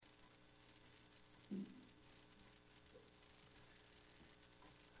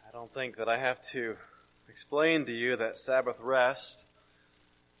don't think that I have to explain to you that Sabbath rest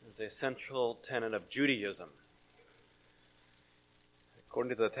is a central tenet of Judaism.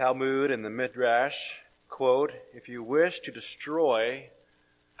 According to the Talmud and the Midrash, quote, "If you wish to destroy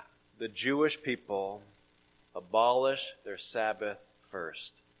the Jewish people, abolish their Sabbath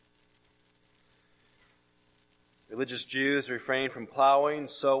first." Religious Jews refrain from plowing,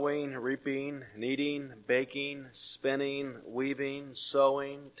 sowing, reaping, kneading, baking, spinning, weaving,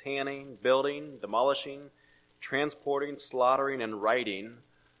 sewing, tanning, building, demolishing, transporting, slaughtering, and writing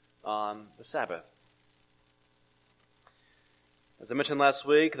on the Sabbath. As I mentioned last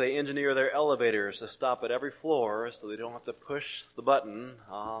week, they engineer their elevators to stop at every floor so they don't have to push the button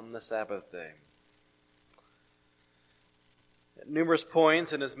on the Sabbath day. At numerous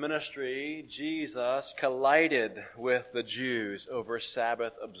points in his ministry, Jesus collided with the Jews over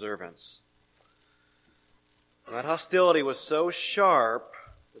Sabbath observance. And that hostility was so sharp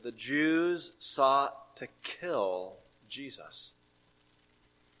that the Jews sought to kill Jesus.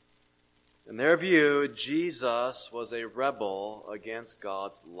 In their view, Jesus was a rebel against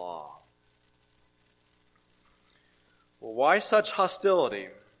God's law. Well, why such hostility?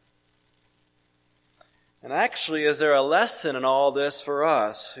 And actually, is there a lesson in all this for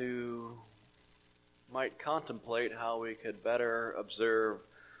us who might contemplate how we could better observe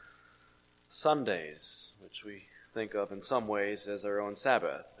Sundays, which we think of in some ways as our own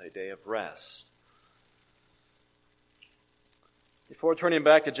Sabbath, a day of rest? Before turning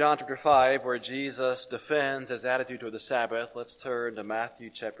back to John chapter 5, where Jesus defends his attitude toward the Sabbath, let's turn to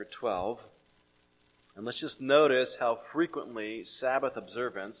Matthew chapter 12. And let's just notice how frequently Sabbath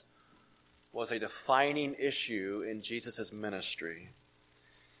observance was a defining issue in Jesus' ministry.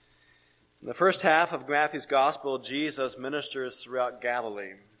 In the first half of Matthew's Gospel, Jesus ministers throughout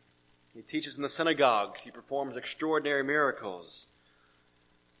Galilee. He teaches in the synagogues. He performs extraordinary miracles.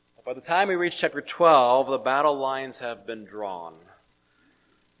 But by the time we reach chapter 12, the battle lines have been drawn.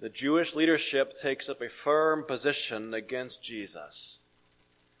 The Jewish leadership takes up a firm position against Jesus.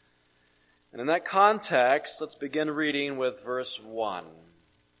 And in that context, let's begin reading with verse 1.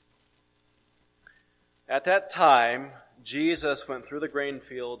 At that time, Jesus went through the grain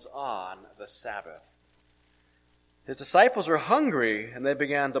fields on the Sabbath. His disciples were hungry, and they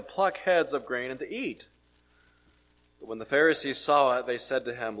began to pluck heads of grain and to eat. But when the Pharisees saw it, they said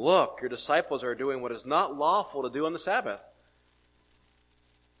to him, "Look, your disciples are doing what is not lawful to do on the Sabbath."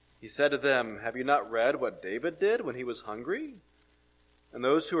 He said to them, "Have you not read what David did when he was hungry? And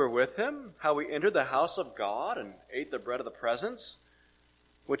those who were with him, how he entered the house of God and ate the bread of the presence,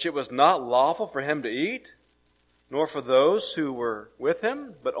 which it was not lawful for him to eat, nor for those who were with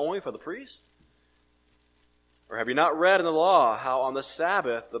him, but only for the priest? Or have you not read in the law how on the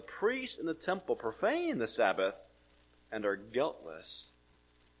Sabbath the priests in the temple profane the Sabbath and are guiltless?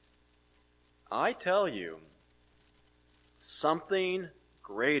 I tell you, something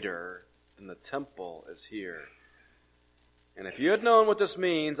greater than the temple is here. And if you had known what this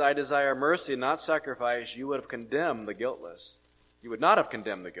means, I desire mercy and not sacrifice, you would have condemned the guiltless. You would not have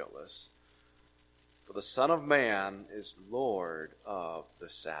condemned the guiltless. For the Son of Man is Lord of the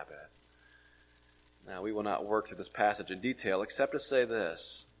Sabbath." Now, we will not work through this passage in detail, except to say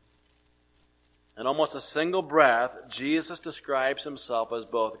this. In almost a single breath, Jesus describes himself as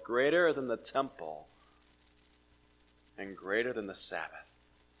both greater than the temple and greater than the Sabbath.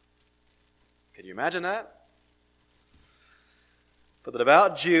 Can you imagine that? For the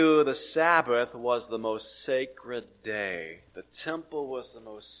devout Jew, the Sabbath was the most sacred day. The temple was the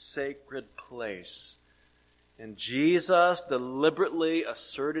most sacred place. And Jesus deliberately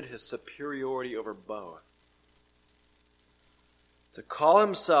asserted his superiority over both. To call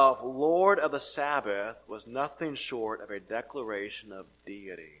himself Lord of the Sabbath was nothing short of a declaration of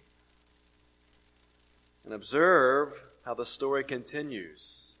deity. And observe how the story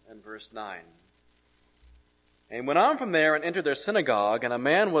continues in verse 9. And went on from there and entered their synagogue, and a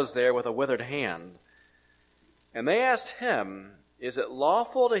man was there with a withered hand. And they asked him, "Is it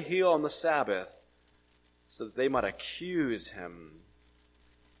lawful to heal on the Sabbath?" so that they might accuse him.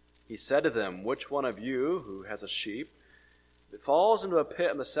 He said to them, "Which one of you who has a sheep, if it falls into a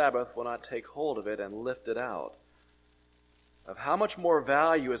pit on the Sabbath, will not take hold of it and lift it out? Of how much more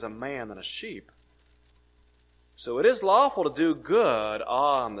value is a man than a sheep? So it is lawful to do good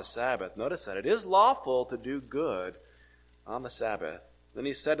on the Sabbath." Notice that. It is lawful to do good on the Sabbath. Then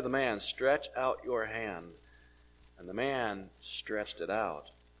he said to the man, "Stretch out your hand." And the man stretched it out,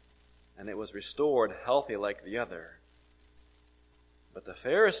 and it was restored healthy like the other. But the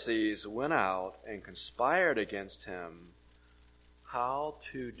Pharisees went out and conspired against him how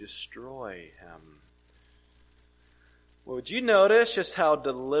to destroy him. Well, would you notice just how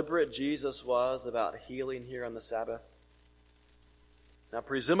deliberate Jesus was about healing here on the Sabbath? Now,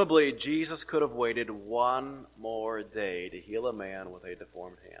 presumably, Jesus could have waited one more day to heal a man with a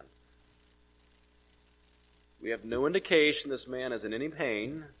deformed hand. We have no indication this man is in any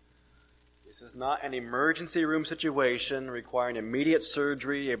pain. This is not an emergency room situation requiring immediate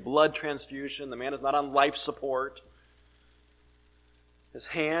surgery, a blood transfusion. The man is not on life support. His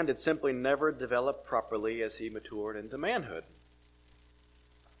hand had simply never developed properly as he matured into manhood.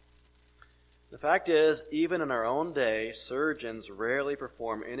 The fact is, even in our own day, surgeons rarely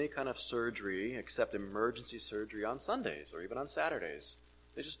perform any kind of surgery except emergency surgery on Sundays or even on Saturdays.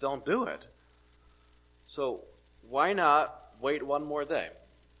 They just don't do it. So why not wait one more day?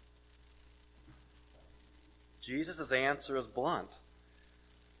 Jesus' answer is blunt.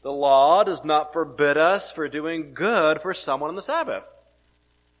 The law does not forbid us for doing good for someone on the Sabbath.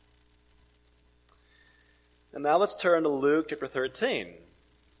 And now let's turn to Luke chapter 13.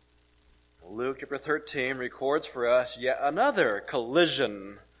 Luke chapter 13 records for us yet another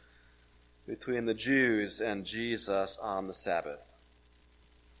collision between the Jews and Jesus on the Sabbath.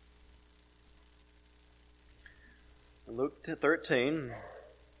 In Luke 13,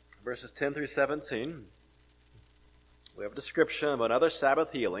 verses 10 through 17, we have a description of another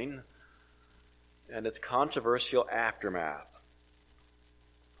Sabbath healing and its controversial aftermath.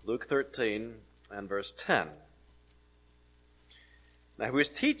 Luke 13 and verse 10. Now he was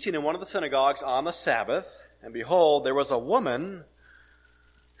teaching in one of the synagogues on the Sabbath, and behold, there was a woman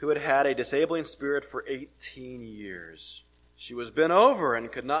who had had a disabling spirit for 18 years. She was bent over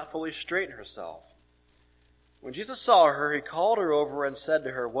and could not fully straighten herself. When Jesus saw her, he called her over and said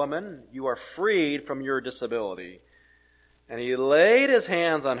to her, "Woman, you are freed from your disability." And he laid his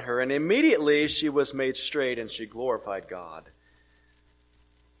hands on her, and immediately she was made straight, and she glorified God.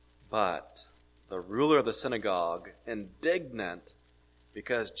 But the ruler of the synagogue, indignant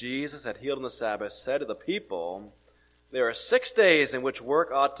because Jesus had healed on the Sabbath, said to the people, "There are 6 days in which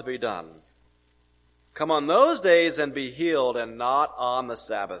work ought to be done. Come on those days and be healed, and not on the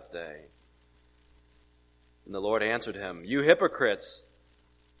Sabbath day." And the Lord answered him, "You hypocrites!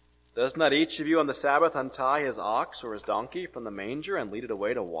 Does not each of you on the Sabbath untie his ox or his donkey from the manger and lead it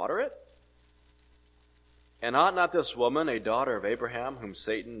away to water it? And ought not this woman, a daughter of Abraham, whom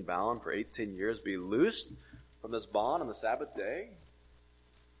Satan bound for 18 years, be loosed from this bond on the Sabbath day?"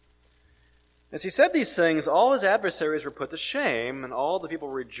 As he said these things, all his adversaries were put to shame, and all the people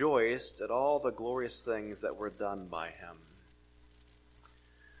rejoiced at all the glorious things that were done by him.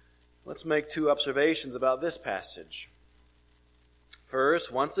 Let's make 2 observations about this passage.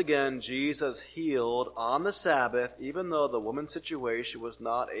 First, once again, Jesus healed on the Sabbath, even though the woman's situation was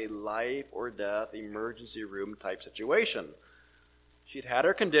not a life or death emergency room type situation. She'd had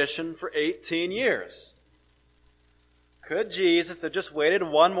her condition for 18 years. Could Jesus have just waited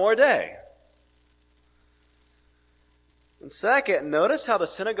one more day? And second, notice how the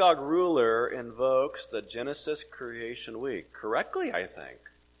synagogue ruler invokes the Genesis creation week. Correctly, I think.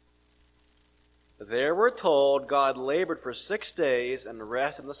 There we're told God labored for 6 days and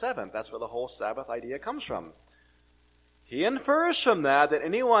rested on the 7th. That's where the whole Sabbath idea comes from. He infers from that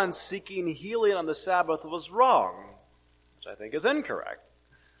anyone seeking healing on the Sabbath was wrong, which I think is incorrect.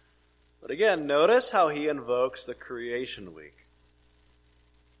 But again, notice how he invokes the creation week.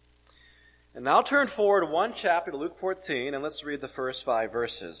 And now turn forward 1 chapter to Luke 14, and let's read the first 5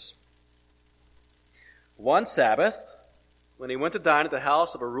 verses. One Sabbath, when he went to dine at the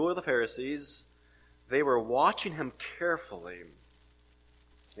house of a ruler of the Pharisees, they were watching him carefully.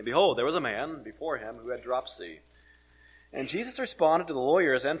 And behold, there was a man before him who had dropsy. And Jesus responded to the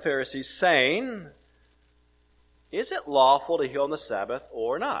lawyers and Pharisees, saying, "Is it lawful to heal on the Sabbath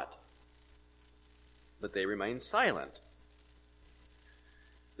or not?" But they remained silent.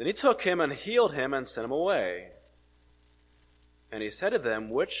 Then he took him and healed him and sent him away. And he said to them,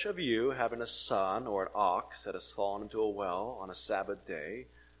 "Which of you, having a son or an ox that has fallen into a well on a Sabbath day,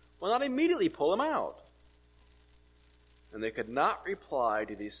 will not immediately pull him out?" And they could not reply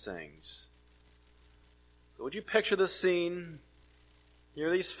to these things. So would you picture this scene? Here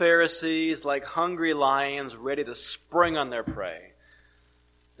are these Pharisees like hungry lions ready to spring on their prey.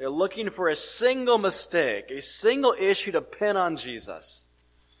 They're looking for a single mistake, a single issue to pin on Jesus.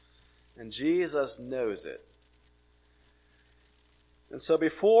 And Jesus knows it. And so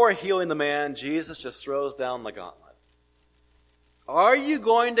before healing the man, Jesus just throws down the gauntlet. Are you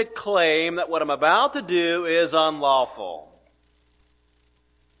going to claim that what I'm about to do is unlawful?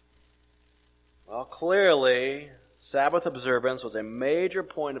 Well, clearly, Sabbath observance was a major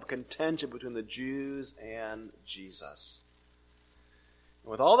point of contention between the Jews and Jesus.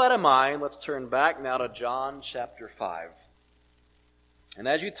 With all that in mind, let's turn back now to John chapter 5. And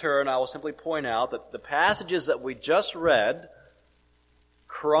as you turn, I will simply point out that the passages that we just read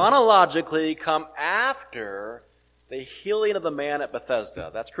chronologically come after the healing of the man at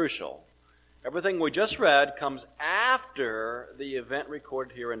Bethesda. That's crucial. Everything we just read comes after the event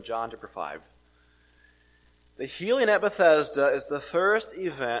recorded here in John chapter 5. The healing at Bethesda is the first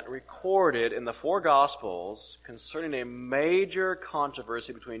event recorded in the four Gospels concerning a major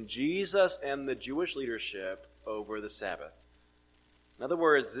controversy between Jesus and the Jewish leadership over the Sabbath. In other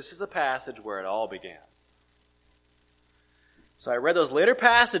words, this is a passage where it all began. So I read those later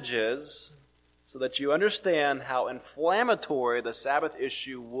passages so that you understand how inflammatory the Sabbath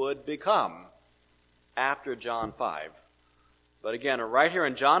issue would become after John 5. But again, right here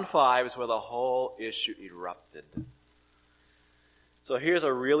in John 5 is where the whole issue erupted. So here's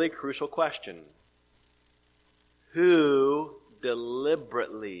a really crucial question. Who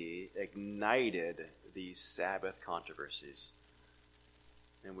deliberately ignited these Sabbath controversies?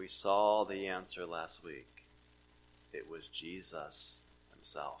 And we saw the answer last week. It was Jesus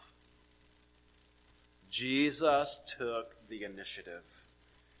himself. Jesus took the initiative.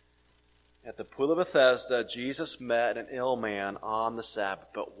 At the pool of Bethesda, Jesus met an ill man on the Sabbath.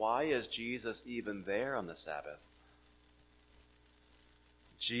 But why is Jesus even there on the Sabbath?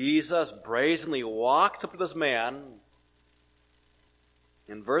 Jesus brazenly walks up to this man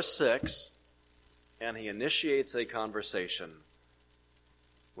in verse 6, and he initiates a conversation.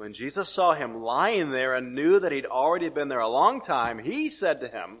 When Jesus saw him lying there and knew that he'd already been there a long time, he said to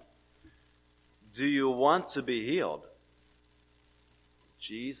him, "Do you want to be healed?"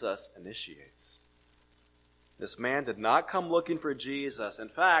 Jesus initiates. This man did not come looking for Jesus. In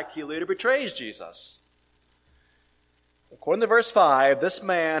fact, he later betrays Jesus. According to verse 5, this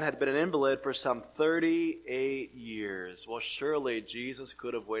man had been an invalid for some 38 years. Well, surely Jesus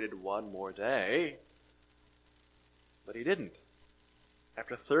could have waited one more day, but he didn't.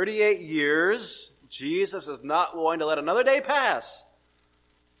 After 38 years, Jesus is not willing to let another day pass.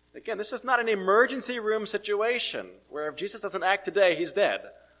 Again, this is not an emergency room situation where if Jesus doesn't act today, he's dead.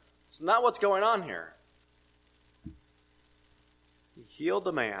 It's not what's going on here. He healed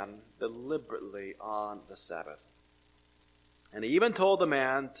the man deliberately on the Sabbath. And he even told the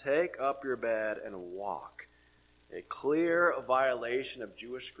man, "Take up your bed and walk." A clear violation of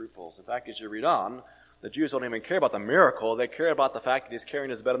Jewish scruples. In fact, as you read on, the Jews don't even care about the miracle. They care about the fact that he's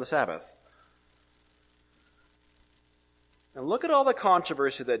carrying his bed on the Sabbath. And look at all the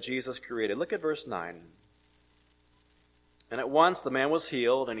controversy that Jesus created. Look at verse 9. And at once the man was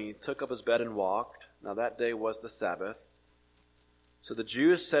healed, and he took up his bed and walked. Now that day was the Sabbath. So the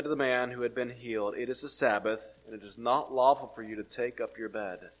Jews said to the man who had been healed, "It is the Sabbath, and it is not lawful for you to take up your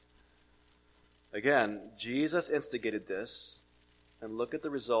bed." Again, Jesus instigated this. And look at the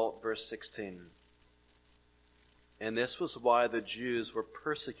result, verse 16. And this was why the Jews were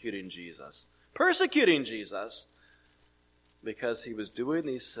persecuting Jesus. Persecuting Jesus! Because he was doing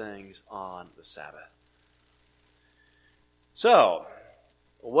these things on the Sabbath. So,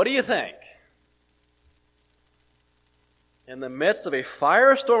 what do you think? In the midst of a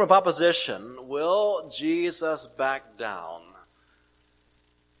firestorm of opposition, will Jesus back down?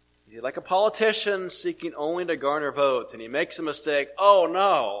 Is he like a politician seeking only to garner votes, and he makes a mistake? "Oh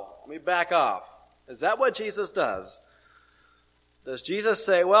no, let me back off." Is that what Jesus does? Does Jesus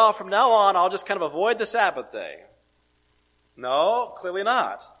say, "Well, from now on, I'll just kind of avoid the Sabbath day"? No, clearly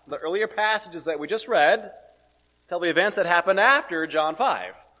not. The earlier passages that we just read tell the events that happened after John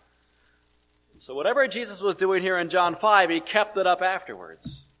 5. So whatever Jesus was doing here in John 5, he kept it up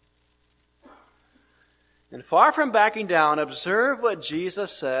afterwards. And far from backing down, observe what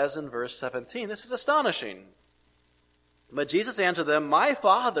Jesus says in verse 17. This is astonishing. But Jesus answered them, "My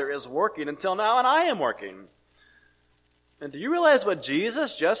Father is working until now, and I am working." And do you realize what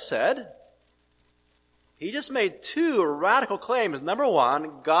Jesus just said? He just made two radical claims. Number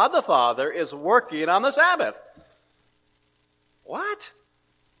one, God the Father is working on the Sabbath. What?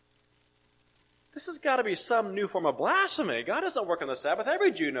 This has got to be some new form of blasphemy. God doesn't work on the Sabbath.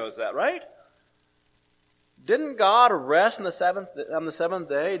 Every Jew knows that, right? Didn't God rest on the seventh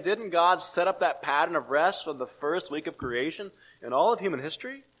day? Didn't God set up that pattern of rest from the first week of creation in all of human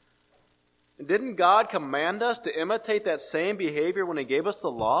history? And didn't God command us to imitate that same behavior when he gave us the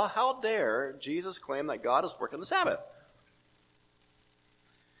law? How dare Jesus claim that God is working the Sabbath?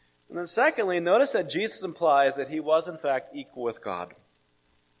 And then secondly, notice that Jesus implies that he was in fact equal with God.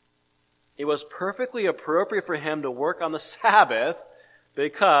 It was perfectly appropriate for him to work on the Sabbath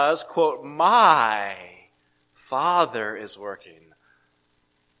because, quote, "my Father is working."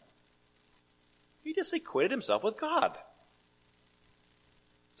 He just equated himself with God.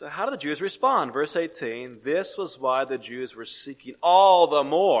 So how did the Jews respond? Verse 18, this was why the Jews were seeking all the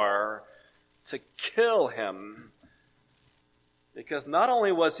more to kill him. Because not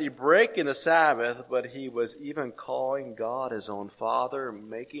only was he breaking the Sabbath, but he was even calling God his own Father,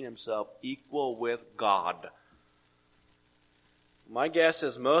 making himself equal with God. My guess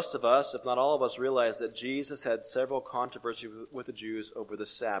is most of us, if not all of us, realize that Jesus had several controversies with the Jews over the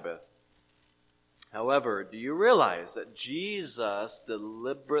Sabbath. However, do you realize that Jesus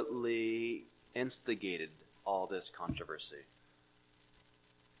deliberately instigated all this controversy?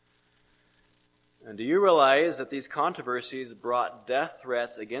 And do you realize that these controversies brought death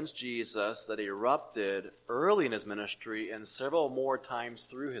threats against Jesus that erupted early in his ministry and several more times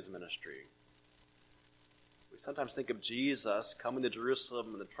through his ministry? We sometimes think of Jesus coming to Jerusalem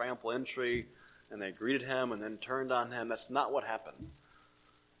in the triumphal entry, and they greeted him and then turned on him. That's not what happened.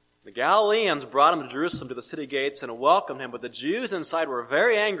 The Galileans brought him to Jerusalem to the city gates and welcomed him, but the Jews inside were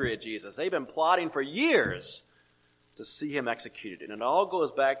very angry at Jesus. They've been plotting for years to see him executed. And it all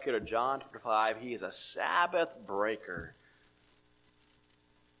goes back here to John chapter 5. He is a Sabbath breaker.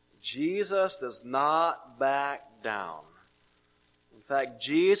 Jesus does not back down. In fact,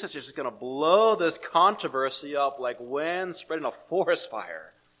 Jesus is just going to blow this controversy up like wind spreading a forest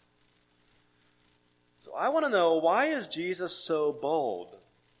fire. So I want to know, why is Jesus so bold?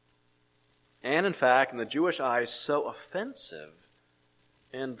 And in fact, in the Jewish eyes, so offensive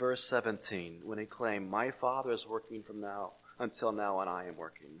in verse 17, when he claimed, my Father is working from now until now, and I am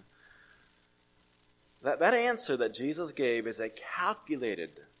working. That answer that Jesus gave is a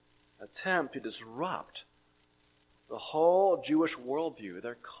calculated attempt to disrupt the whole Jewish worldview,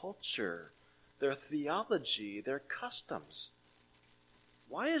 their culture, their theology, their customs.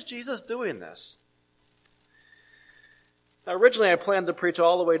 Why is Jesus doing this? Now, originally I planned to preach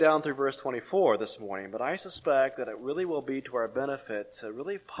all the way down through verse 24 this morning, but I suspect that it really will be to our benefit to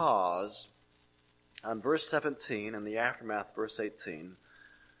really pause on verse 17 and the aftermath, verse 18,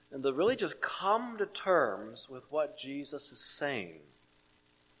 and to really just come to terms with what Jesus is saying.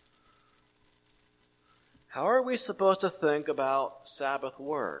 How are we supposed to think about Sabbath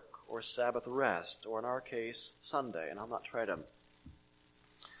work or Sabbath rest, or in our case, Sunday? And I'll not try to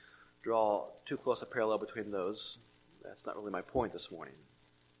draw too close a parallel between those. That's not really my point this morning.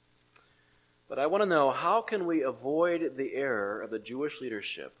 But I want to know, how can we avoid the error of the Jewish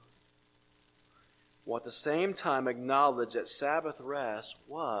leadership, while at the same time acknowledge that Sabbath rest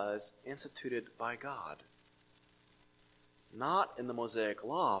was instituted by God? Not in the Mosaic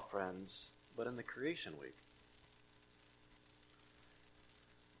Law, friends, but in the creation week.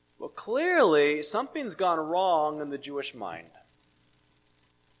 Well, clearly, something's gone wrong in the Jewish mind.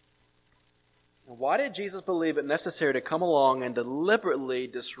 Why did Jesus believe it necessary to come along and deliberately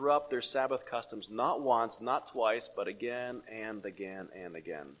disrupt their Sabbath customs, not once, not twice, but again and again and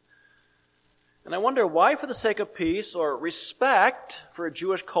again? And I wonder, why, for the sake of peace or respect for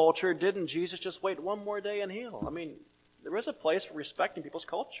Jewish culture, didn't Jesus just wait one more day and heal? I mean, there is a place for respecting people's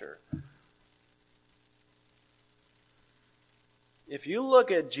culture. If you look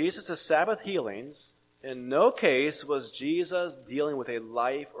at Jesus' Sabbath healings, in no case was Jesus dealing with a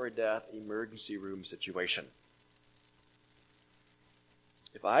life or death emergency room situation.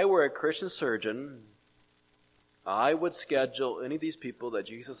 If I were a Christian surgeon, I would schedule any of these people that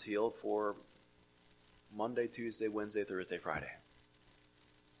Jesus healed for Monday, Tuesday, Wednesday, Thursday, Friday.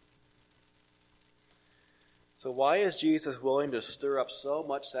 So why is Jesus willing to stir up so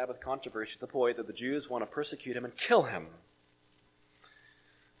much Sabbath controversy to the point that the Jews want to persecute him and kill him?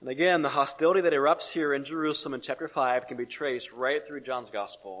 And again, the hostility that erupts here in Jerusalem in chapter 5 can be traced right through John's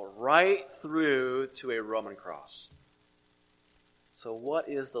Gospel, right through to a Roman cross. So what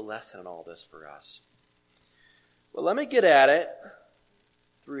is the lesson in all this for us? Well, let me get at it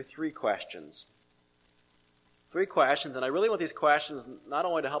through three questions. Three questions, and I really want these questions not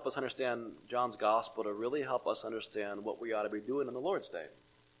only to help us understand John's Gospel, to really help us understand what we ought to be doing on the Lord's Day.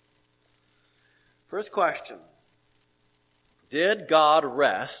 First question. Did God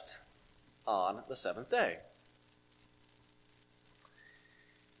rest on the seventh day?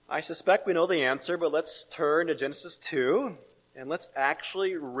 I suspect we know the answer, but let's turn to Genesis 2, and let's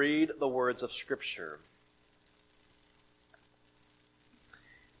actually read the words of Scripture.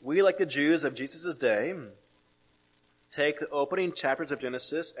 We, like the Jews of Jesus' day, take the opening chapters of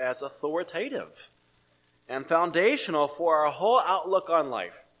Genesis as authoritative and foundational for our whole outlook on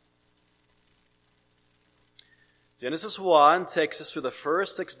life. Genesis 1 takes us through the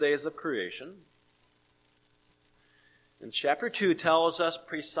first 6 days of creation. And chapter 2 tells us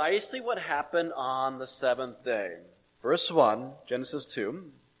precisely what happened on the seventh day. Verse 1, Genesis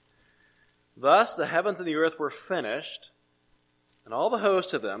 2. Thus the heavens and the earth were finished, and all the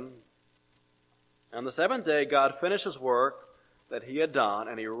host of them. On the seventh day, God finished his work that he had done,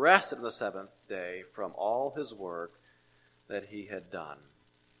 and he rested on the seventh day from all his work that he had done.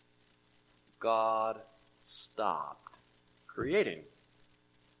 God stopped creating.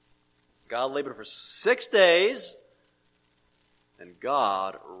 God labored for 6 days, and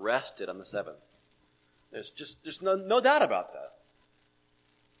God rested on the seventh. There's no doubt about that.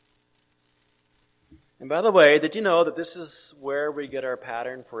 And by the way, did you know that this is where we get our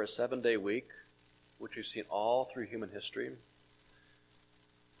pattern for a 7-day week, which we've seen all through human history?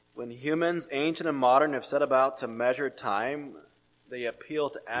 When humans, ancient and modern, have set about to measure time, they appeal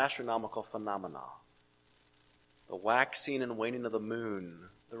to astronomical phenomena. The waxing and waning of the moon,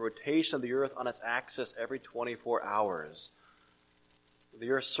 the rotation of the earth on its axis every 24 hours, the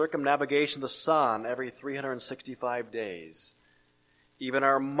earth's circumnavigation of the sun every 365 days. Even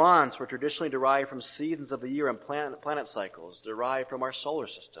our months were traditionally derived from seasons of the year and planet cycles, derived from our solar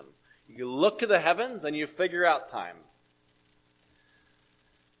system. You look to the heavens and you figure out time.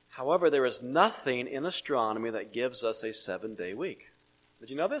 However, there is nothing in astronomy that gives us a 7-day week. Did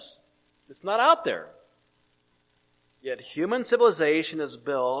you know this? It's not out there. Yet human civilization is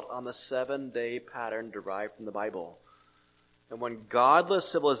built on the 7-day pattern derived from the Bible. And when godless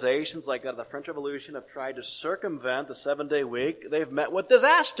civilizations like that of the French Revolution have tried to circumvent the 7-day week, they've met with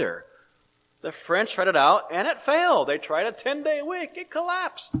disaster. The French tried it out, and it failed. They tried a 10-day week. It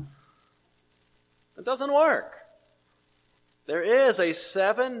collapsed. It doesn't work. There is a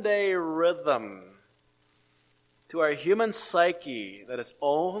 7-day rhythm to our human psyche that is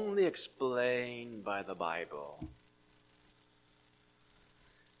only explained by the Bible.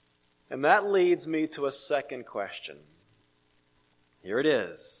 And that leads me to a second question. Here it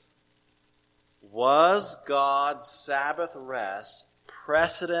is. Was God's Sabbath rest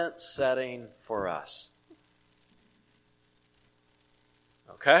precedent setting for us?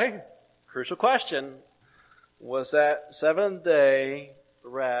 Okay? Crucial question. Was that 7-day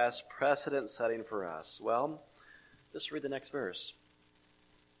rest precedent setting for us? Well, just read the next verse.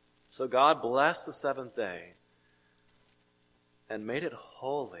 So God blessed the seventh day and made it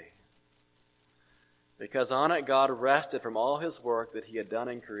holy, because on it God rested from all his work that he had done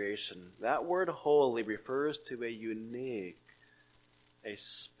in creation. That word holy refers to a unique, a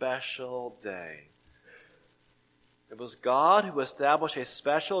special day. It was God who established a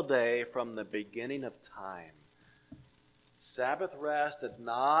special day from the beginning of time. Sabbath rest did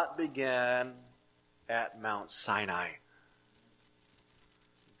not begin at Mount Sinai.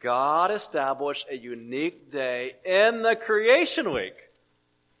 God established a unique day in the creation week.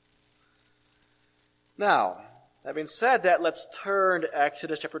 Now, having said that, let's turn to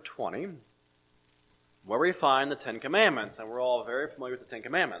Exodus chapter 20, where we find the Ten Commandments, and we're all very familiar with the Ten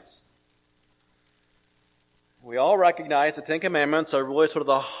Commandments. We all recognize the Ten Commandments are really sort of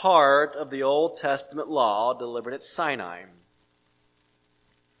the heart of the Old Testament law delivered at Sinai.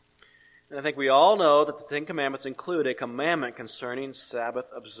 And I think we all know that the Ten Commandments include a commandment concerning Sabbath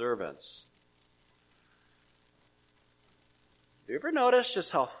observance. Have you ever noticed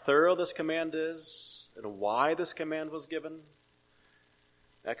just how thorough this command is and why this command was given?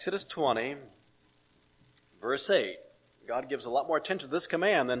 Exodus 20, verse 8. God gives a lot more attention to this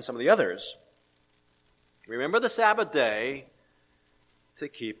command than some of the others. Remember the Sabbath day to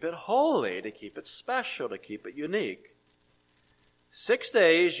keep it holy, to keep it special, to keep it unique. 6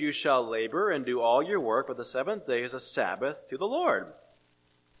 days you shall labor and do all your work, but the seventh day is a Sabbath to the Lord.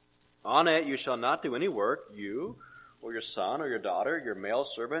 On it you shall not do any work, you, or your son, or your daughter, your male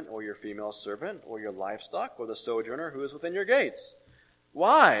servant, or your female servant, or your livestock, or the sojourner who is within your gates.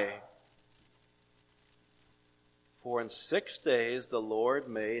 Why? For in 6 days the Lord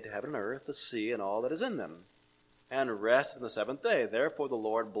made heaven and earth, the sea, and all that is in them, and rested on the seventh day. Therefore the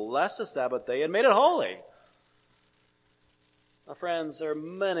Lord blessed the Sabbath day and made it holy. Now, friends, there are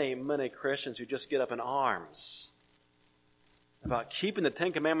many, many Christians who just get up in arms about keeping the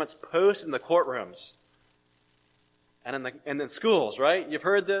Ten Commandments posted in the courtrooms and in the schools, right? You've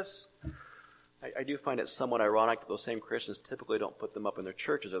heard this? I do find it somewhat ironic that those same Christians typically don't put them up in their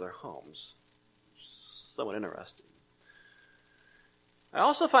churches or their homes. Somewhat interesting. I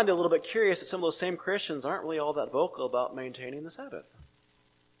also find it a little bit curious that some of those same Christians aren't really all that vocal about maintaining the Sabbath.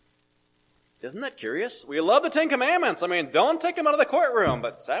 Isn't that curious? We love the Ten Commandments. I mean, don't take them out of the courtroom,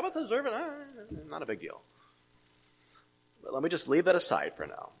 but Sabbath observance, not a big deal. But let me just leave that aside for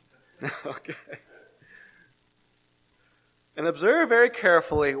now. Okay. And observe very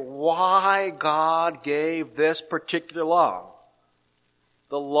carefully why God gave this particular law.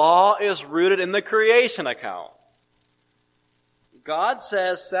 The law is rooted in the creation account. God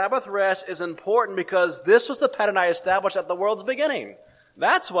says Sabbath rest is important because this was the pattern I established at the world's beginning.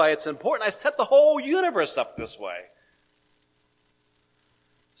 That's why it's important. I set the whole universe up this way.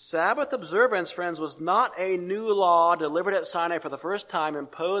 Sabbath observance, friends, was not a new law delivered at Sinai for the first time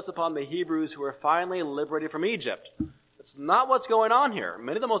imposed upon the Hebrews who were finally liberated from Egypt. It's not what's going on here.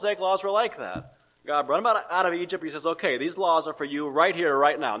 Many of the Mosaic laws were like that. God brought them out of Egypt. He says, okay, these laws are for you right here,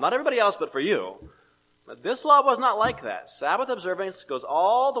 right now. Not everybody else, but for you. But this law was not like that. Sabbath observance goes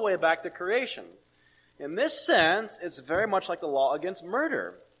all the way back to creation. In this sense, it's very much like the law against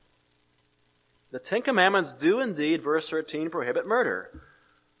murder. The Ten Commandments do indeed, verse 13, prohibit murder.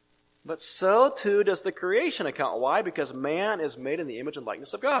 But so too does the creation account. Why? Because man is made in the image and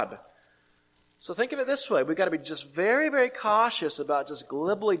likeness of God. So think of it this way. We've got to be just very, very cautious about just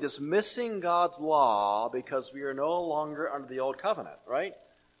glibly dismissing God's law because we are no longer under the old covenant, right?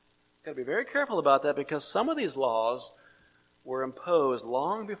 Got to be very careful about that because some of these laws were imposed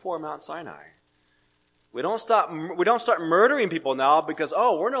long before Mount Sinai. We don't start murdering people now because,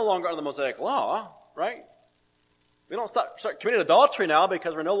 we're no longer under the Mosaic law, right? We don't start committing adultery now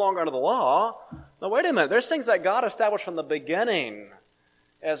because we're no longer under the law. Now, wait a minute. There's things that God established from the beginning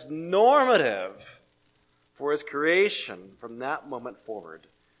as normative for His creation from that moment forward.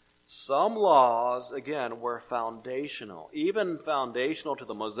 Some laws, again, were foundational, even foundational to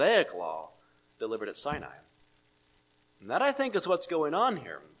the Mosaic law delivered at Sinai. And that, I think, is what's going on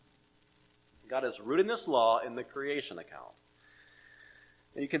here. God is rooting this law in the creation account.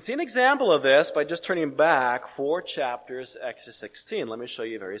 And you can see an example of this by just turning back 4 chapters, Exodus 16. Let me show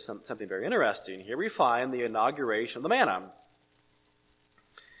you something very interesting. Here we find the inauguration of the manna.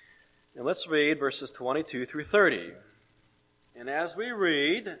 And let's read verses 22 through 30. And as we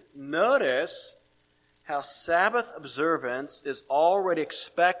read, notice how Sabbath observance is already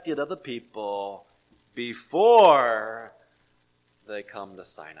expected of the people before they come to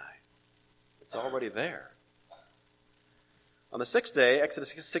Sinai. It's already there. On the 6th day,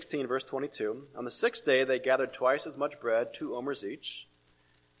 Exodus 16, verse 22, on the 6th day they gathered twice as much bread, 2 omers each.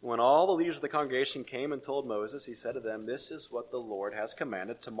 When all the leaders of the congregation came and told Moses, he said to them, "This is what the Lord has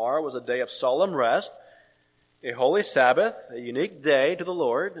commanded. Tomorrow was a day of solemn rest, a holy Sabbath, a unique day to the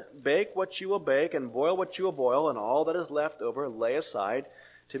Lord. Bake what you will bake and boil what you will boil, and all that is left over lay aside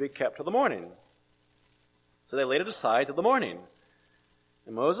to be kept till the morning." So they laid it aside till the morning.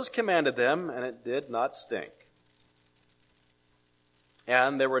 And Moses commanded them, and it did not stink.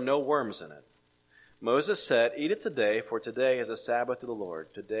 And there were no worms in it. Moses said, "Eat it today, for today is a Sabbath to the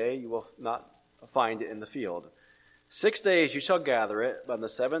Lord. Today you will not find it in the field. 6 days you shall gather it, but on the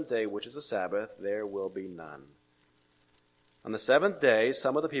 7th day, which is a Sabbath, there will be none." On the 7th day,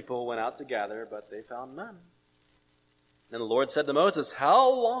 some of the people went out to gather, but they found none. And the Lord said to Moses, "How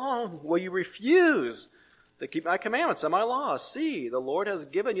long will you refuse to keep my commandments and my laws? See, the Lord has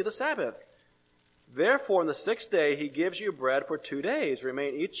given you the Sabbath. Therefore, on the 6th day, he gives you bread for 2 days.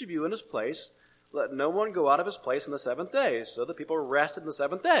 Remain each of you in his place. Let no one go out of his place on the 7th day." So the people rested on the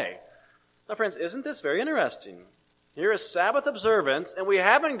 7th day. Now, friends, isn't this very interesting? Here is Sabbath observance, and we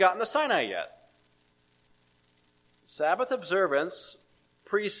haven't gotten to Sinai yet. Sabbath observance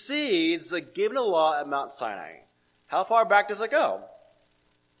precedes the giving of the law at Mount Sinai. How far back does it go?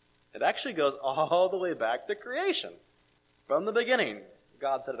 It actually goes all the way back to creation. From the beginning,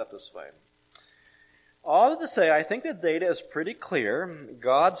 God set it up this way. All that to say, I think the data is pretty clear.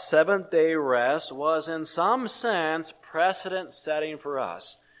 God's 7th-day rest was in some sense precedent setting for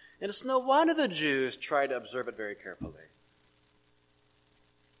us. And it's no wonder the Jews tried to observe it very carefully.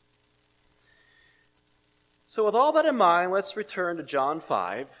 So with all that in mind, let's return to John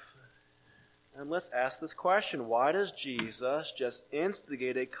 5. And let's ask this question. Why does Jesus just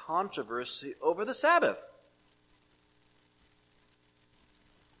instigate a controversy over the Sabbath?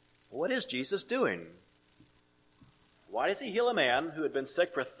 What is Jesus doing? Why does he heal a man who had been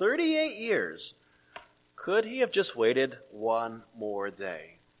sick for 38 years? Could he have just waited one more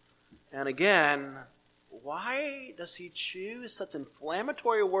day? And again, why does he choose such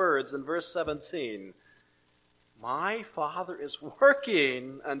inflammatory words in verse 17? My Father is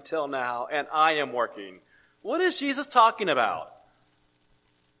working until now, and I am working. What is Jesus talking about?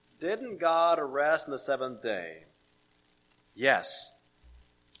 Didn't God rest on the 7th day? Yes.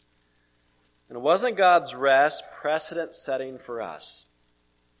 And wasn't God's rest precedent setting for us?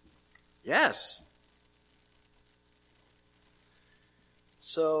 Yes.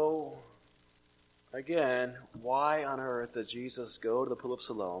 So, again, why on earth did Jesus go to the pool of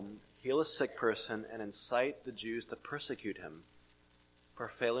Siloam, heal a sick person, and incite the Jews to persecute him for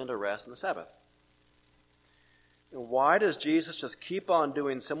failing to rest on the Sabbath? And why does Jesus just keep on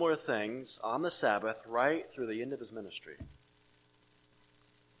doing similar things on the Sabbath right through the end of his ministry?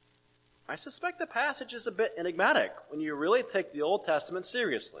 I suspect the passage is a bit enigmatic when you really take the Old Testament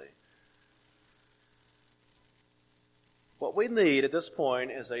seriously. What we need at this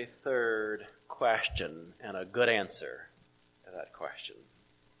point is a third question and a good answer to that question.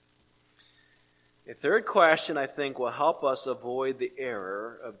 A third question, I think, will help us avoid the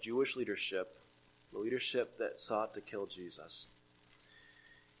error of Jewish leadership, the leadership that sought to kill Jesus.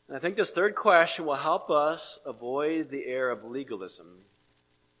 And I think this third question will help us avoid the error of legalism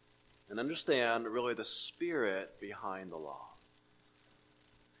and understand really the spirit behind the law.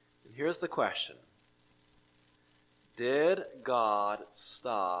 And here's the question. Did God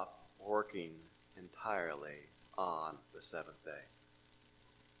stop working entirely on the seventh day?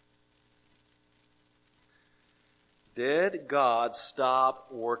 Did God stop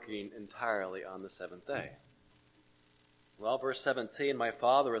working entirely on the seventh day? Well, verse 17, my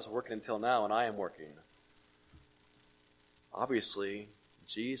Father is working until now, and I am working. Obviously,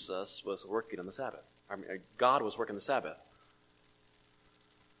 Jesus was working on the Sabbath. God was working the Sabbath.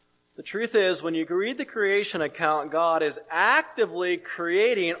 The truth is, when you read the creation account, God is actively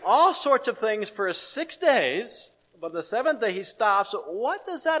creating all sorts of things for 6 days, but the seventh day he stops. What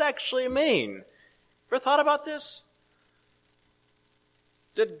does that actually mean? Ever thought about this?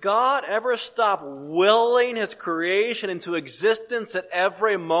 Did God ever stop willing his creation into existence at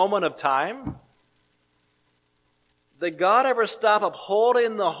every moment of time? Did God ever stop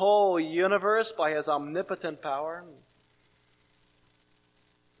upholding the whole universe by his omnipotent power?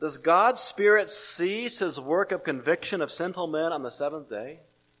 Does God's Spirit cease his work of conviction of sinful men on the seventh day?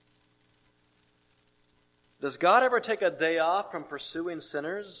 Does God ever take a day off from pursuing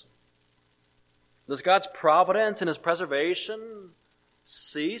sinners? Does God's providence and his preservation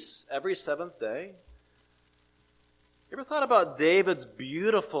cease every seventh day? You ever thought about David's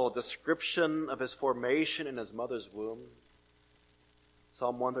beautiful description of his formation in his mother's womb?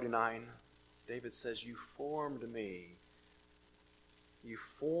 Psalm 139, David says, you formed me. You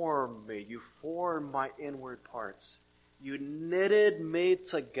formed me. You formed my inward parts. You knitted me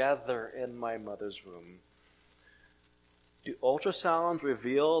together in my mother's womb. Do ultrasounds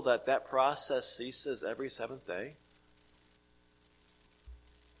reveal that that process ceases every seventh day?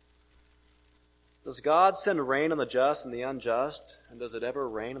 Does God send rain on the just and the unjust? And does it ever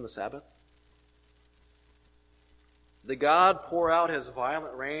rain on the Sabbath? Did God pour out his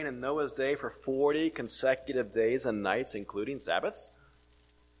violent rain in Noah's day for 40 consecutive days and nights, including Sabbaths?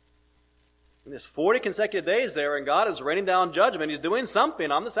 And there's 40 consecutive days there, and God is raining down judgment. He's doing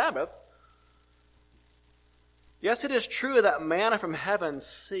something on the Sabbath. Yes, it is true that manna from heaven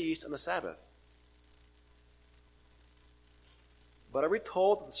ceased on the Sabbath. But are we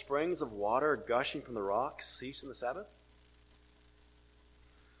told that the springs of water gushing from the rock cease on the Sabbath?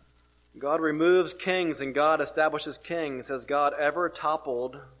 God removes kings and God establishes kings. Has God ever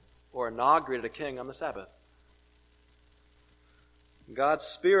toppled or inaugurated a king on the Sabbath? God's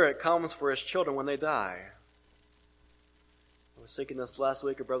Spirit comes for his children when they die. I was thinking this last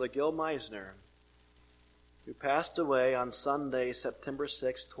week of Brother Gil Meisner, who passed away on Sunday, September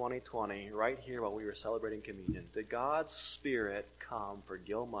 6, 2020, right here while we were celebrating communion. Did God's Spirit come for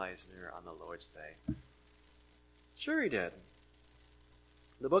Gil Meisner on the Lord's Day? Sure he did.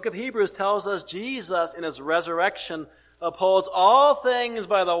 The book of Hebrews tells us Jesus in his resurrection upholds all things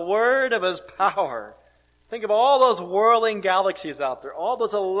by the word of his power. Think of all those whirling galaxies out there, all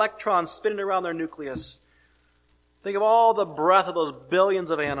those electrons spinning around their nucleus. Think of all the breath of those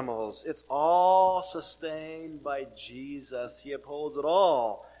billions of animals. It's all sustained by Jesus. He upholds it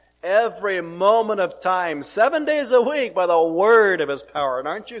all, every moment of time, 7 days a week, by the word of his power. And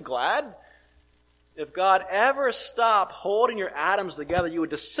aren't you glad? If God ever stopped holding your atoms together, you would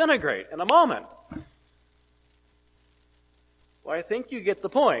disintegrate in a moment. Well, I think you get the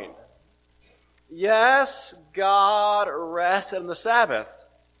point. Yes, God rested on the Sabbath.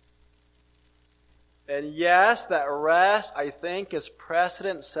 And yes, that rest, I think, is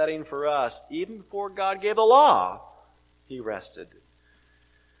precedent setting for us. Even before God gave the law, he rested.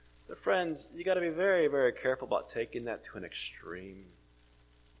 But friends, you got to be very, very careful about taking that to an extreme.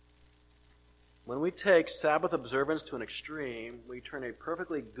 When we take Sabbath observance to an extreme, we turn a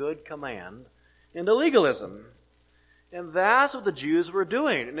perfectly good command into legalism. And that's what the Jews were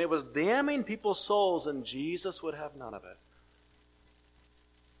doing. And it was damning people's souls, and Jesus would have none of it.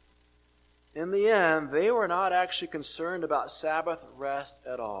 In the end, they were not actually concerned about Sabbath rest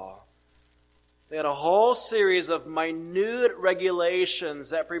at all. They had a whole series of minute regulations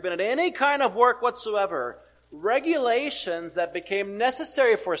that prevented any kind of work whatsoever. Regulations that became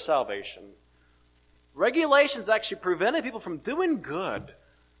necessary for salvation. Regulations actually prevented people from doing good.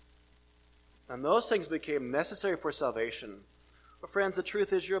 And those things became necessary for salvation. But friends, the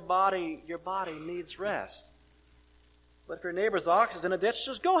truth is your body needs rest. But if your neighbor's ox is in a ditch,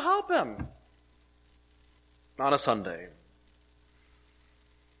 just go help him on a Sunday.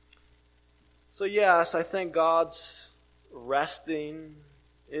 So yes, I think God's resting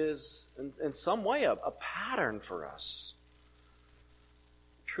is in some way a pattern for us.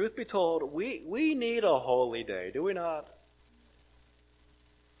 Truth be told, we need a holy day, do we not?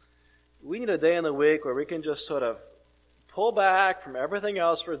 We need a day in the week where we can just sort of pull back from everything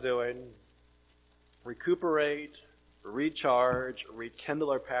else we're doing, recuperate, recharge,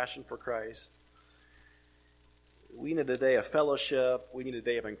 rekindle our passion for Christ. We need a day of fellowship. We need a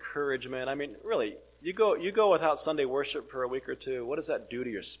day of encouragement. I mean, really, you go without Sunday worship for a week or two. What does that do to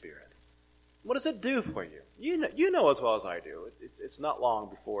your spirit? What does it do for you? You know as well as I do. It's not long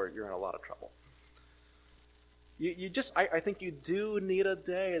before you're in a lot of trouble. I think you do need a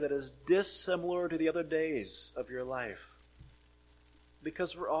day that is dissimilar to the other days of your life.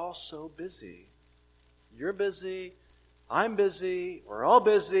 Because we're all so busy. You're busy. I'm busy. We're all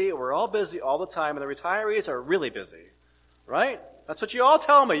busy. We're all busy all the time. And the retirees are really busy. Right? That's what you all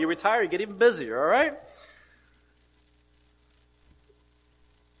tell me. You retire, you get even busier, all right?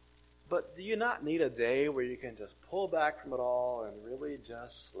 But do you not need a day where you can just pull back from it all and really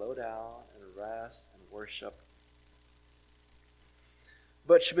just slow down and rest and worship?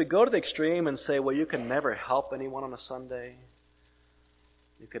 But should we go to the extreme and say, well, you can never help anyone on a Sunday?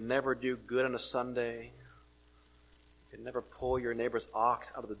 You can never do good on a Sunday? You can never pull your neighbor's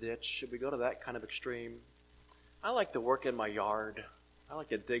ox out of the ditch? Should we go to that kind of extreme? I like to work in my yard. I like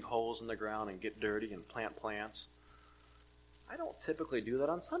to dig holes in the ground and get dirty and plant plants. I don't typically do that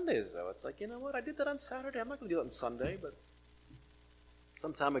on Sundays, though. It's like, you know what? I did that on Saturday. I'm not going to do that on Sunday. But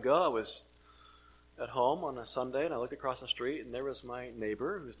some time ago, I was at home on a Sunday, and I looked across the street, and there was my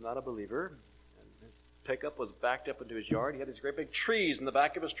neighbor, who's not a believer, and his pickup was backed up into his yard. He had these great big trees in the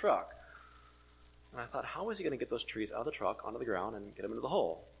back of his truck. And I thought, how is he going to get those trees out of the truck onto the ground and get them into the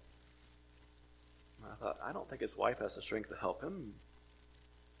hole? And I thought, I don't think his wife has the strength to help him.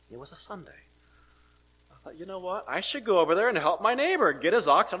 It was a Sunday. I thought, you know what? I should go over there and help my neighbor get his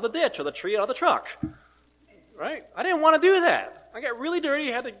ox out of the ditch or the tree out of the truck. Right? I didn't want to do that. I got really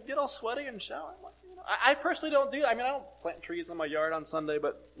dirty, had to get all sweaty and shower. I personally don't do that. I mean, I don't plant trees in my yard on Sunday,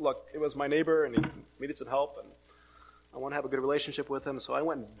 but look, it was my neighbor and he needed some help and I want to have a good relationship with him, so I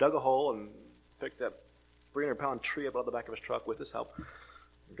went and dug a hole and picked that 300-pound tree up out of the back of his truck with his help.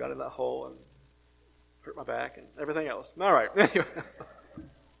 Got in that hole and hurt my back and everything else. All right. Anyway.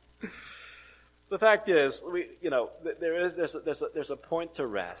 The fact is, there's a point to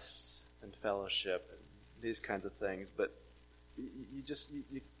rest and fellowship and these kinds of things, but you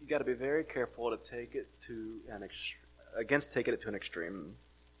got to be very careful to take it to taking it to an extreme.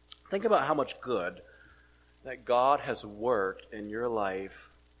 Think about how much good that God has worked in your life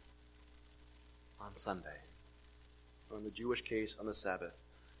on Sunday, or in the Jewish case, on the Sabbath.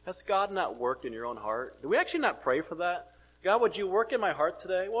 Has God not worked in your own heart? Do we actually not pray for that? God, would you work in my heart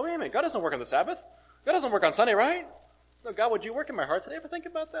today? Well, wait a minute. God doesn't work on the Sabbath. God doesn't work on Sunday, right? No, God, would you work in my heart today? Ever think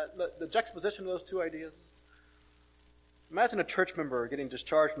about that? The juxtaposition of those two ideas. Imagine a church member getting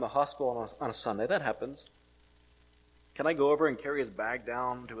discharged from the hospital on a Sunday. That happens. Can I go over and carry his bag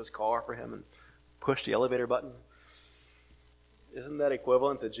down to his car for him and push the elevator button? Isn't that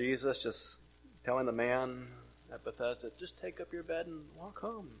equivalent to Jesus just telling the man at Bethesda, just take up your bed and walk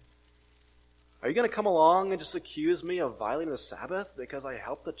home? Are you going to come along and just accuse me of violating the Sabbath because I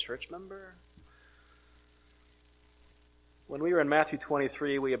helped the church member? When we were in Matthew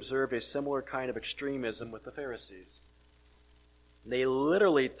 23, we observed a similar kind of extremism with the Pharisees. They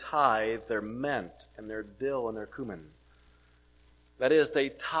literally tithe their mint and their dill and their cumin. That is, they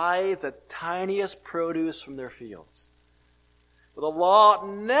tithe the tiniest produce from their fields. But the law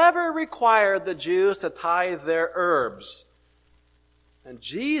never required the Jews to tithe their herbs. And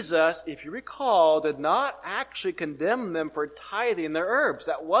Jesus, if you recall, did not actually condemn them for tithing their herbs.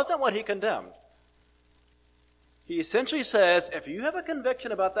 That wasn't what he condemned. He essentially says, if you have a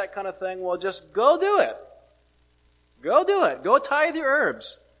conviction about that kind of thing, well, just go do it. Go do it. Go tithe your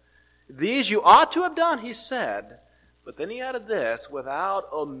herbs. These you ought to have done, he said. But then he added this,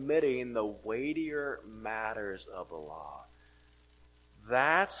 without omitting the weightier matters of the law.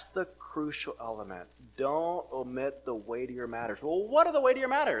 That's the crucial element. Don't omit the weightier matters. Well, what are the weightier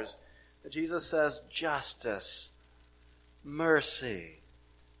matters? Jesus says justice, mercy,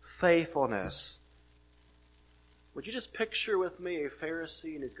 faithfulness. Would you just picture with me a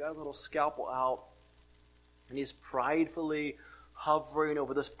Pharisee and he's got a little scalpel out and he's pridefully hovering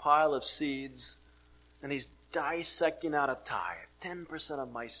over this pile of seeds and he's dissecting out a tithe. 10%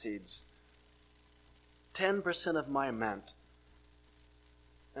 of my seeds. 10% of my mint.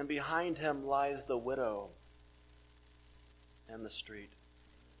 And behind him lies the widow in the street.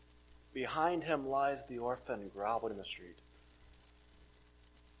 Behind him lies the orphan groveling in the street.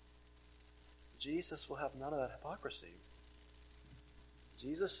 Jesus will have none of that hypocrisy.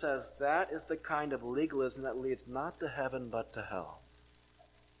 Jesus says that is the kind of legalism that leads not to heaven but to hell.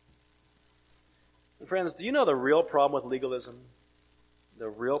 And friends, do you know the real problem with legalism? The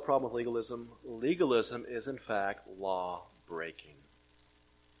real problem with legalism? Legalism is in fact law breaking.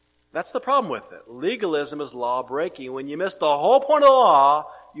 That's the problem with it. Legalism is law breaking. When you miss the whole point of the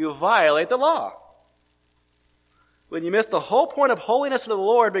law, you violate the law. When you miss the whole point of holiness to the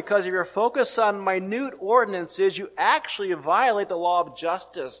Lord because of your focus on minute ordinances, you actually violate the law of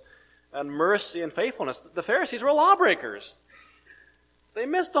justice and mercy and faithfulness. The Pharisees were lawbreakers. They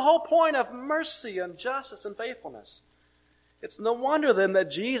missed the whole point of mercy and justice and faithfulness. It's no wonder then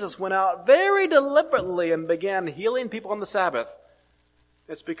that Jesus went out very deliberately and began healing people on the Sabbath.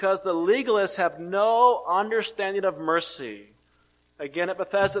 It's because the legalists have no understanding of mercy. Again, at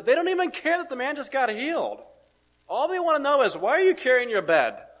Bethesda, they don't even care that the man just got healed. All they want to know is, why are you carrying your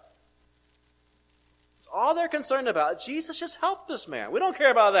bed? It's all they're concerned about. Jesus just helped this man. We don't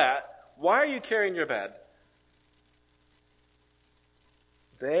care about that. Why are you carrying your bed?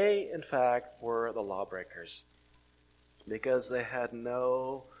 They, in fact, were the lawbreakers because they had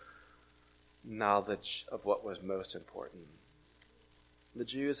no knowledge of what was most important. The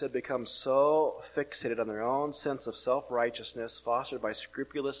Jews had become so fixated on their own sense of self-righteousness fostered by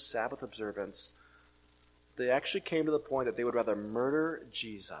scrupulous Sabbath observance, they actually came to the point that they would rather murder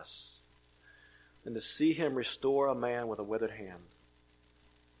Jesus than to see him restore a man with a withered hand,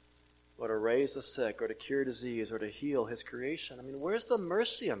 or to raise the sick, or to cure disease, or to heal his creation. I mean, where's the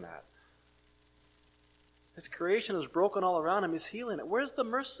mercy in that? His creation is broken all around him. He's healing it. Where's the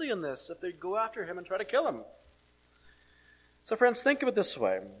mercy in this if they go after him and try to kill him? So friends, think of it this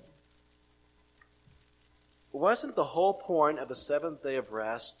way. Wasn't the whole point of the seventh day of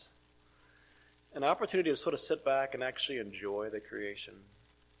rest an opportunity to sort of sit back and actually enjoy the creation?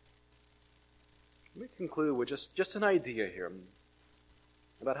 Let me conclude with just an idea here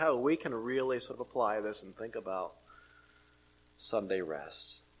about how we can really sort of apply this and think about Sunday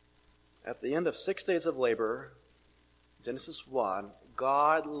rest. At the end of 6 days of labor, Genesis 1,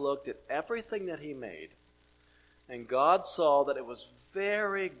 God looked at everything that he made, and God saw that it was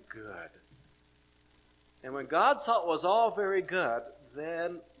very good. And when God saw it was all very good,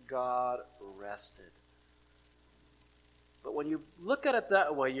 then God rested. But when you look at it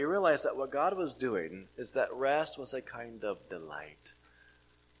that way, you realize that what God was doing is that rest was a kind of delight.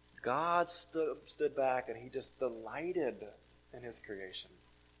 God stood back and he just delighted in his creation.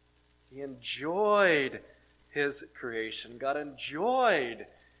 He enjoyed his creation. God enjoyed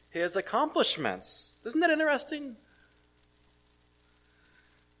his accomplishments. Isn't that interesting?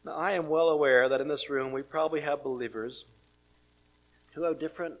 Now, I am well aware that in this room we probably have believers who have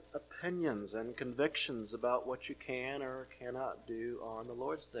different opinions and convictions about what you can or cannot do on the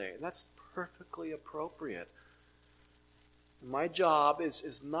Lord's Day. And that's perfectly appropriate. My job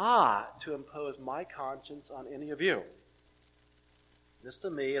is not to impose my conscience on any of you. This to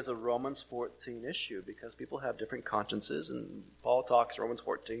me is a Romans 14 issue because people have different consciences, and Paul talks in Romans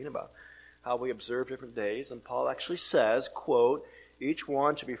 14 about how we observe different days, and Paul actually says, quote, each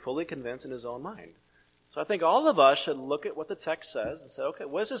one should be fully convinced in his own mind. So I think all of us should look at what the text says and say, okay,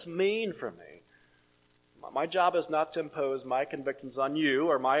 what does this mean for me? My job is not to impose my convictions on you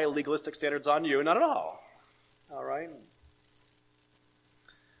or my legalistic standards on you, not at all. All right?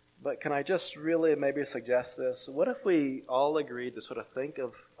 But can I just really maybe suggest this? What if we all agreed to sort of think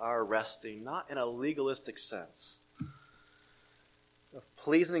of our resting not in a legalistic sense of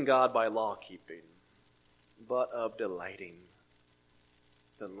pleasing God by law keeping, but of delighting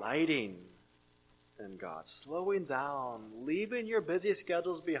in God, slowing down, leaving your busy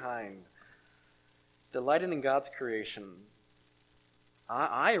schedules behind, delighting in God's creation.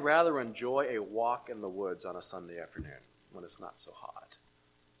 I rather enjoy a walk in the woods on a Sunday afternoon when it's not so hot.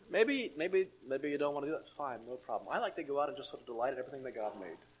 Maybe you don't want to do that. It's fine, no problem. I like to go out and just sort of delight in everything that God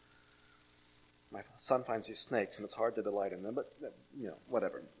made. My son finds these snakes, and it's hard to delight in them, but,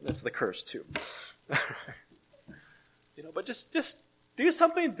 whatever. That's the curse, too. But just do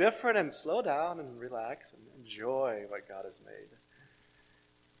something different and slow down and relax and enjoy what God has made.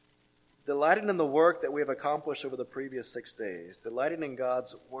 Delighting in the work that we have accomplished over the previous 6 days. Delighting in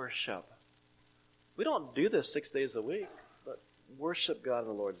God's worship. We don't do this 6 days a week, but worship God on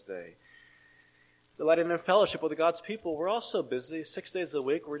the Lord's Day. Delighting in fellowship with God's people. We're all so busy. 6 days a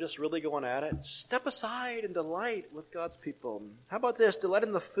week, we're just really going at it. Step aside and delight with God's people. How about this? Delight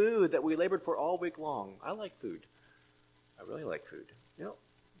in the food that we labored for all week long. I like food. I really like food.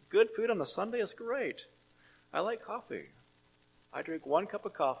 Good food on a Sunday is great. I like coffee. I drink 1 cup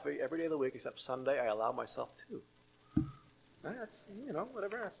of coffee every day of the week except Sunday. I allow myself 2. That's,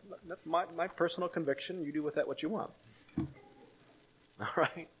 whatever. That's my personal conviction. You do with that what you want. All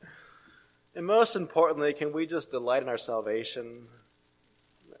right? And most importantly, can we just delight in our salvation?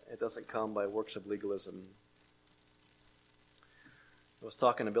 It doesn't come by works of legalism. I was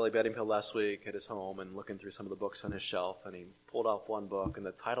talking to Billy Bedingfield last week at his home and looking through some of the books on his shelf, and he pulled off one book, and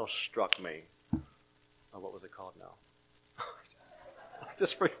the title struck me. Oh, what was it called now?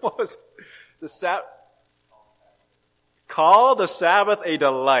 What was it? Call the Sabbath a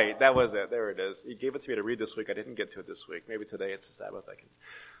Delight. That was it. There it is. He gave it to me to read this week. I didn't get to it this week. Maybe today it's the Sabbath. I can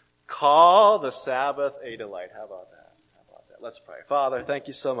call the Sabbath a delight. How about that? Let's pray. Father, thank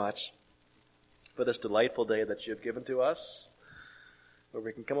you so much for this delightful day that you have given to us, where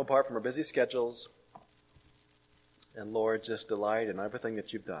we can come apart from our busy schedules and, Lord, just delight in everything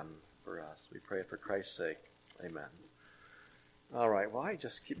that you've done for us. We pray it for Christ's sake. Amen. All right, well, I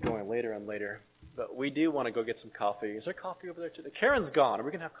just keep going later and later, but we do want to go get some coffee. Is there coffee over there today? Karen's gone. Are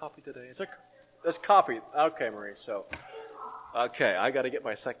we going to have coffee today? There's coffee. Okay, Marie, okay, I got to get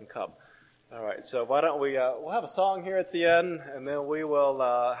my second cup. All right, so why don't we'll have a song here at the end, and then we will,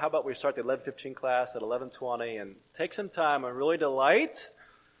 how about we start the 11:15 class at 11:20 and take some time and really delight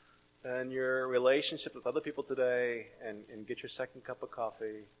in your relationship with other people today and get your second cup of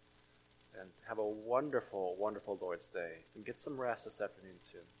coffee and have a wonderful, wonderful Lord's Day. And get some rest this afternoon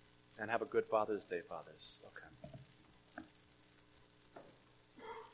too. And have a good Father's Day, fathers. Okay.